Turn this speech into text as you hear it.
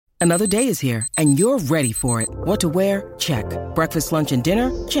Another day is here, and you're ready for it. What to wear? Check. Breakfast, lunch, and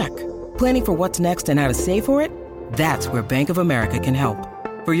dinner? Check. Planning for what's next and how to save for it? That's where Bank of America can help.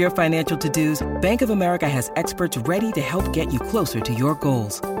 For your financial to-dos, Bank of America has experts ready to help get you closer to your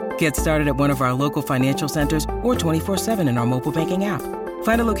goals. Get started at one of our local financial centers or 24/7 in our mobile banking app.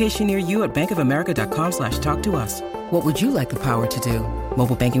 Find a location near you at bankofamerica.com/talktous. What would you like the power to do?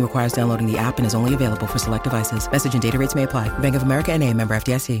 Mobile banking requires downloading the app and is only available for select devices. Message and data rates may apply. Bank of America N.A., member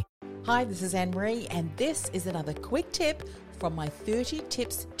FDIC. Hi, this is Anne-Marie, and this is another quick tip from my 30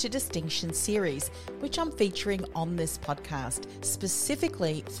 Tips to Distinction series, which I'm featuring on this podcast,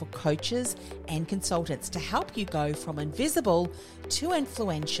 specifically for coaches and consultants to help you go from invisible to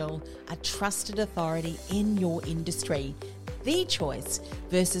influential, a trusted authority in your industry. The choice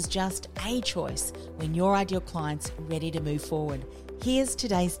versus just a choice when your ideal client's ready to move forward. Here's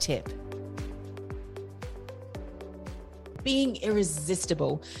today's tip. Being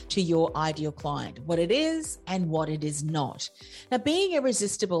irresistible to your ideal client, what it is and what it is not. Now, being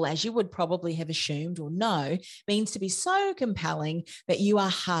irresistible, as you would probably have assumed or know, means to be so compelling that you are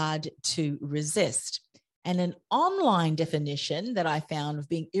hard to resist. And an online definition that I found of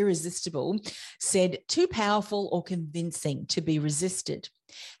being irresistible said too powerful or convincing to be resisted.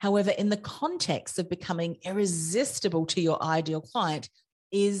 However, in the context of becoming irresistible to your ideal client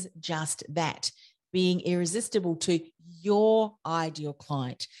is just that, being irresistible to your ideal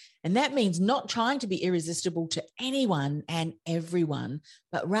client. And that means not trying to be irresistible to anyone and everyone,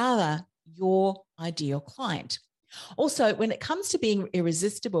 but rather your ideal client. Also, when it comes to being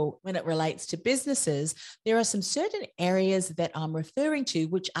irresistible, when it relates to businesses, there are some certain areas that I'm referring to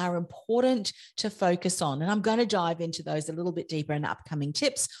which are important to focus on. And I'm going to dive into those a little bit deeper in upcoming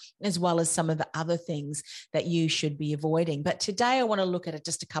tips, as well as some of the other things that you should be avoiding. But today I want to look at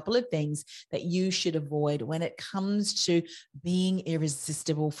just a couple of things that you should avoid when it comes to being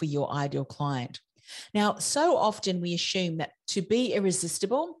irresistible for your ideal client. Now, so often we assume that to be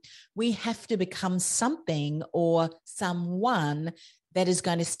irresistible, we have to become something or someone that is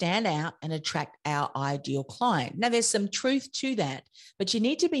going to stand out and attract our ideal client. Now, there's some truth to that, but you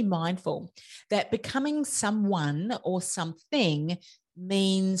need to be mindful that becoming someone or something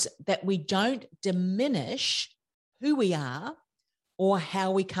means that we don't diminish who we are or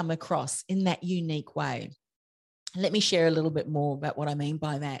how we come across in that unique way. Let me share a little bit more about what I mean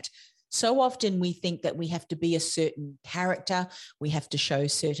by that. So often we think that we have to be a certain character, we have to show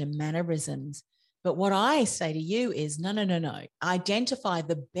certain mannerisms. But what I say to you is, no. Identify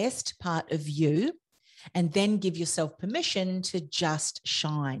the best part of you and then give yourself permission to just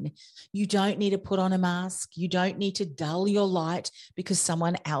shine. You don't need to put on a mask. You don't need to dull your light because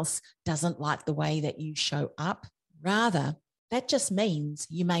someone else doesn't like the way that you show up. Rather, that just means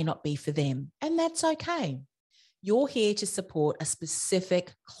you may not be for them, and that's okay. You're here to support a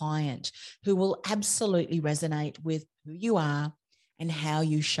specific client who will absolutely resonate with who you are and how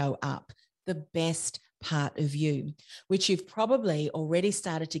you show up, the best part of you, which you've probably already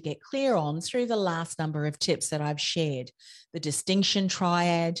started to get clear on through the last number of tips that I've shared. The distinction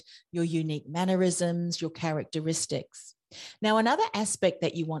triad, your unique mannerisms, your characteristics. Now, another aspect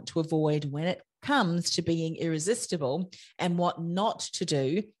that you want to avoid when it comes to being irresistible and what not to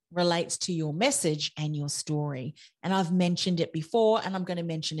do relates to your message and your story. And I've mentioned it before, and I'm going to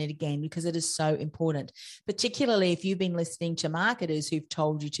mention it again because it is so important, particularly if you've been listening to marketers who've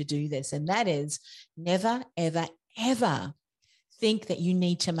told you to do this. And that is never, ever, ever think that you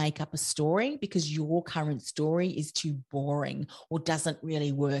need to make up a story because your current story is too boring or doesn't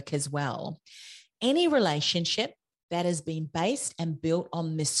really work as well. Any relationship that has been based and built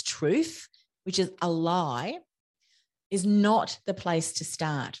on mistruth, which is a lie, is not the place to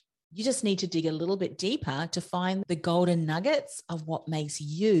start. You just need to dig a little bit deeper to find the golden nuggets of what makes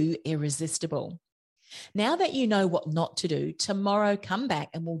you irresistible. Now that you know what not to do, tomorrow come back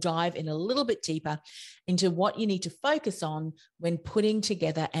and we'll dive in a little bit deeper into what you need to focus on when putting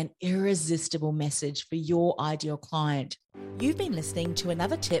together an irresistible message for your ideal client. You've been listening to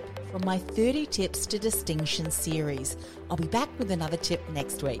another tip from my 30 Tips to Distinction series. I'll be back with another tip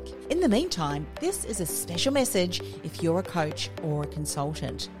next week. In the meantime, this is a special message if you're a coach or a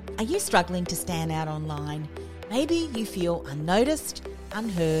consultant. Are you struggling to stand out online? Maybe you feel unnoticed,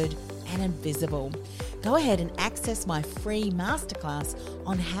 unheard, and invisible. Go ahead and access my free masterclass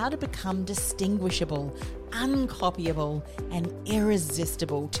on how to become distinguishable, uncopyable, and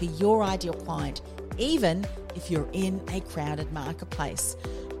irresistible to your ideal client, even if you're in a crowded marketplace.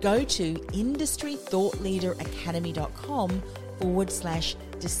 Go to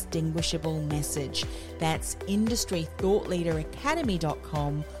industrythoughtleaderacademy.com/distinguishable message. That's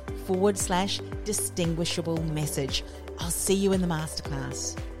industrythoughtleaderacademy.com/distinguishable message. I'll see you in the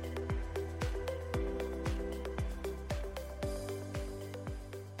masterclass.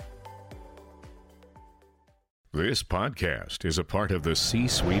 This podcast is a part of the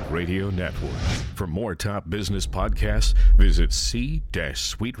C-Suite Radio Network. For more top business podcasts, visit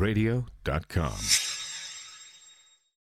c-suiteradio.com.